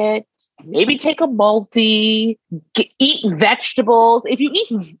diet. Maybe take a multi, eat vegetables. If you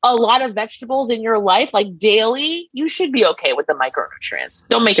eat a lot of vegetables in your life, like daily, you should be okay with the micronutrients.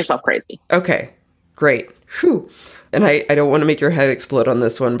 Don't make yourself crazy. Okay, great. Whew. And I don't want to make your head explode on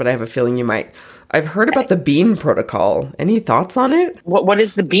this one, but I have a feeling you might. I've heard about the bean protocol. Any thoughts on it? What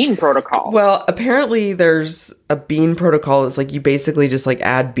is the bean protocol? Well, apparently there's a bean protocol. It's like you basically just like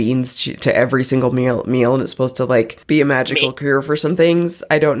add beans to every single meal, and it's supposed to like be a magical cure for some things.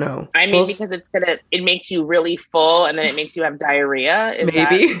 I don't know. I mean, because it makes you really full and then it makes you have diarrhea. Is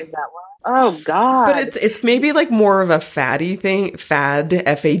that what? Oh God. But it's maybe like more of a fatty thing, fad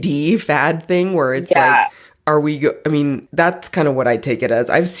thing where it's like, I mean, that's kind of what I take it as.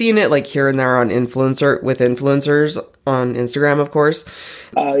 I've seen it like here and there on influencers on Instagram, of course.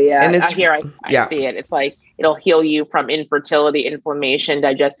 Oh yeah. And I see it. It's like, it'll heal you from infertility, inflammation,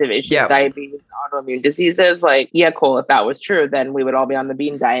 digestive issues, diabetes, autoimmune diseases. Like, yeah, cool. If that was true, then we would all be on the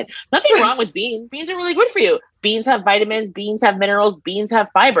bean diet. Nothing wrong with beans. Beans are really good for you. Beans have vitamins, beans have minerals, beans have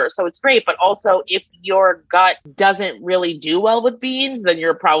fiber. So it's great. But also if your gut doesn't really do well with beans, then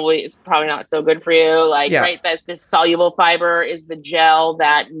it's probably not so good for you. Like, right, that's this soluble fiber is the gel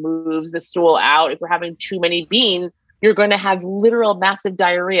that moves the stool out. If you're having too many beans, you're going to have literal massive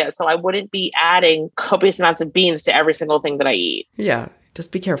diarrhea. So I wouldn't be adding copious amounts of beans to every single thing that I eat. Yeah.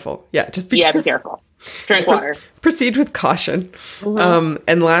 Just be careful. Yeah. Be careful. Drink water. Proceed with caution. Mm-hmm.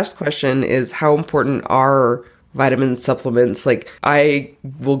 And last question is, how important are vitamin supplements? Like, I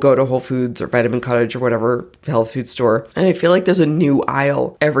will go to Whole Foods or Vitamin Cottage or whatever health food store, and I feel like there's a new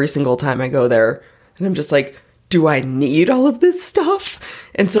aisle every single time I go there. And I'm just like, do I need all of this stuff?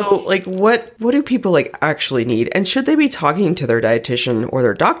 And so like, what do people like actually need? And should they be talking to their dietitian or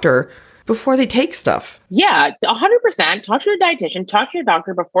their doctor before they take stuff? Yeah, 100%. Talk to your dietitian, talk to your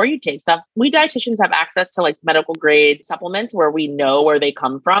doctor before you take stuff. We dietitians have access to like medical grade supplements where we know where they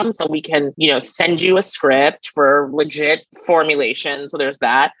come from. So we can, send you a script for legit formulation. So there's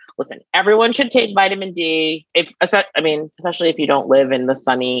that. Listen, everyone should take vitamin D, especially if you don't live in the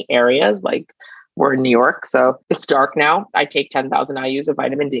sunny areas. Like, we're in New York, so it's dark now. I take 10,000 IUs of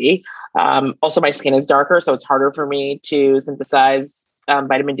vitamin D. Also, my skin is darker, so it's harder for me to synthesize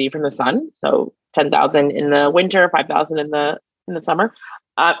vitamin D from the sun. So 10,000 in the winter, 5,000 in the summer.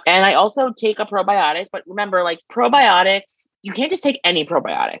 And I also take a probiotic. But remember, like, probiotics, you can't just take any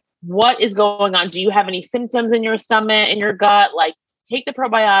probiotic. What is going on? Do you have any symptoms in your stomach, in your gut? Like, take the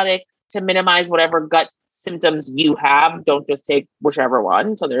probiotic to minimize whatever gut symptoms you have. Don't just take whichever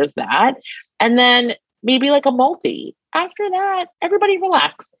one. So there's that. And then maybe like a multi. After that, everybody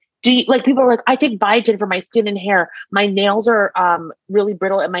relax. People are like, I take biotin for my skin and hair. My nails are really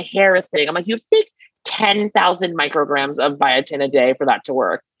brittle and my hair is thinning. I'm like, you have to take 10,000 micrograms of biotin a day for that to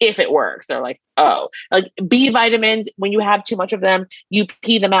work. If it works, they're like, oh, like B vitamins, when you have too much of them, you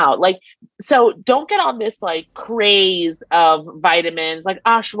pee them out. Like, so don't get on this like craze of vitamins like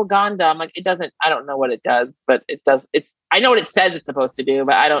ashwagandha. I'm like, I don't know what it does, but I know what it says it's supposed to do,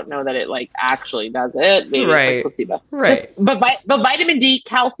 but I don't know that it like actually does it. Maybe right. It's like placebo. Right. But vitamin D,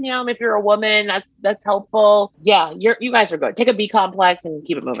 calcium, if you're a woman, that's helpful. Yeah, you guys are good. Take a B complex and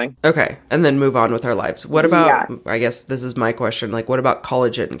keep it moving. Okay. And then move on with our lives. What about, I guess this is my question, like what about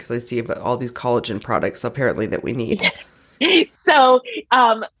collagen? Because I see about all these collagen products apparently that we need. So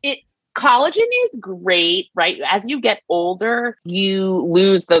collagen is great, right? As you get older, you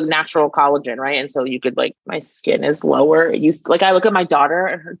lose the natural collagen, right? And so you could like, my skin is lower. Like I look at my daughter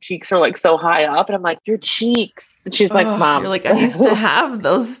and her cheeks are like so high up and I'm like, your cheeks. And she's like, Mom. You're like, I used to have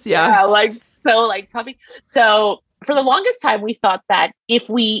those. Yeah. Like, so like puffy. So for the longest time, we thought that if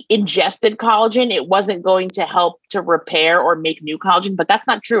we ingested collagen, it wasn't going to help to repair or make new collagen, but that's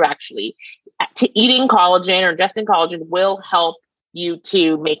not true, actually. Eating collagen or ingesting collagen will help you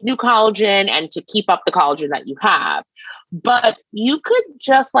to make new collagen and to keep up the collagen that you have. But you could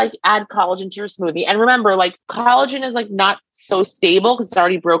just like add collagen to your smoothie. And remember, like collagen is like not so stable because it's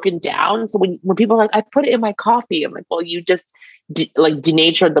already broken down. So when people are like, I put it in my coffee, I'm like, well, you just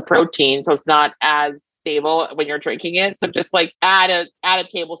denatured the protein. So it's not as stable when you're drinking it. So just like add a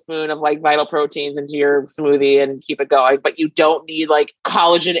tablespoon of like Vital Proteins into your smoothie and keep it going. But you don't need like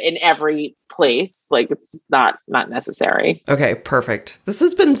collagen in every place. Like it's not necessary. Okay, perfect. This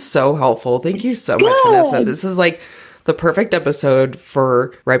has been so helpful. Thank you so much, Vanessa. This is like the perfect episode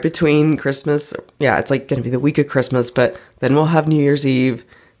for right between Christmas. Yeah, it's like going to be the week of Christmas, but then we'll have New Year's Eve.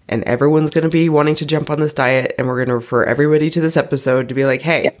 And everyone's going to be wanting to jump on this diet. And we're going to refer everybody to this episode to be like,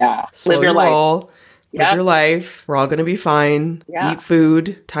 hey, live your life. Live your life. We're all going to be fine. Yeah. Eat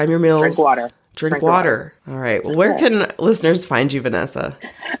food. Time your meals. Drink water. All right. Well, where can listeners find you, Vanessa?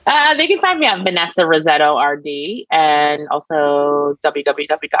 They can find me at Vanessa Rosetto RD and also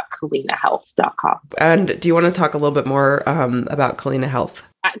www.kalinahealth.com. And do you want to talk a little bit more about Kalina Health?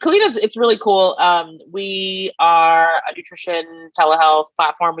 It's really cool. We are a nutrition telehealth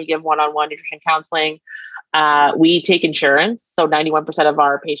platform. We give one-on-one nutrition counseling. We take insurance. So 91% of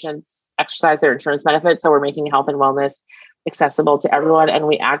our patients exercise their insurance benefits. So we're making health and wellness accessible to everyone. And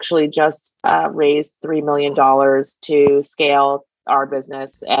we actually just raised $3 million to scale our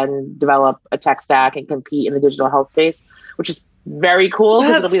business and develop a tech stack and compete in the digital health space, which is very cool.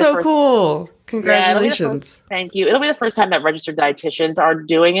 That's so cool. Congratulations. Thank you. It'll be the first time that registered dietitians are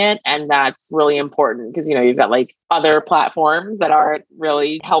doing it. And that's really important because, you've got like other platforms that aren't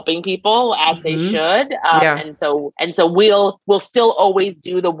really helping people as they should. And so we'll still always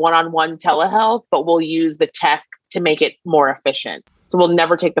do the one-on-one telehealth, but we'll use the tech to make it more efficient. So we'll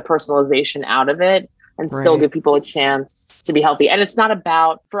never take the personalization out of it and still give people a chance to be healthy. And for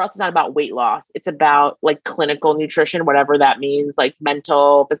us, it's not about weight loss. It's about like clinical nutrition, whatever that means, like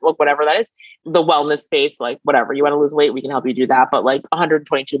mental, physical, whatever that is, the wellness space, like whatever. You want to lose weight, we can help you do that. But like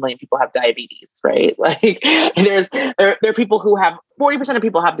 122 million people have diabetes, right? Like there are people who have 40% of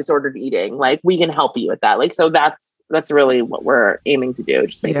people have disordered eating. Like we can help you with that. Like, so that's really what we're aiming to do.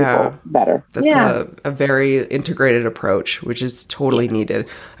 Just make people better. That's a very integrated approach, which is totally needed.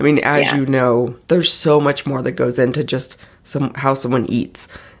 I mean, as you know, there's so much more that goes into just how someone eats.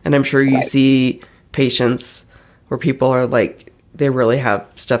 And I'm sure you see patients where people are like, they really have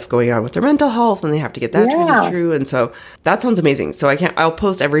stuff going on with their mental health and they have to get that treated true. And so that sounds amazing. So I'll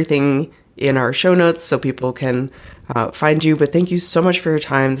post everything in our show notes so people can find you. But thank you so much for your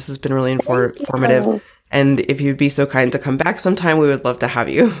time. This has been really informative. And if you'd be so kind to come back sometime, we would love to have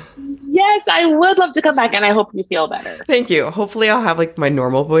you. Yes, I would love to come back, and I hope you feel better. Thank you. Hopefully I'll have like my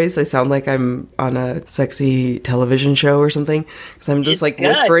normal voice. I sound like I'm on a sexy television show or something because I'm just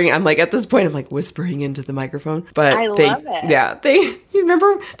whispering. I'm like, at this point, I'm like whispering into the microphone. But I love it. Yeah. You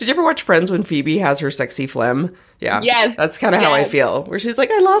remember, did you ever watch Friends when Phoebe has her sexy phlegm? Yeah. Yes. That's kind of how I feel, where she's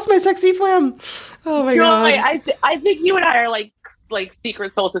like, I lost my sexy phlegm. Oh my God. I think you and I are like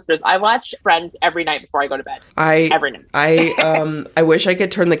secret soul sisters. I watch Friends every night before I go to bed. Every night. I wish I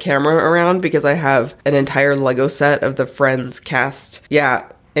could turn the camera around because I have an entire Lego set of the Friends cast. Yeah.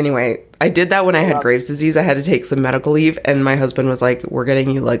 Anyway, I did that when I had Graves' disease. I had to take some medical leave, and my husband was like, we're getting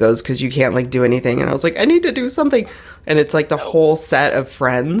you Legos because you can't like do anything. And I was like, I need to do something. And it's like the whole set of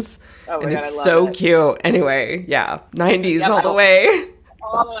Friends. Oh and God, it's so cute. Anyway, 90s all the way.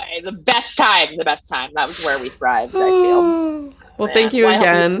 All the way. The best time. That was where we thrived, I feel. Well, thank you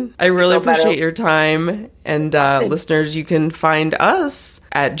again. I really appreciate your time. And listeners, you can find us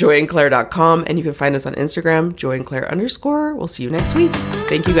at joyandclaire.com, and you can find us on Instagram, joyandclaire_. We'll see you next week.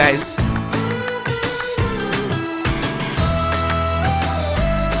 Thank you, guys.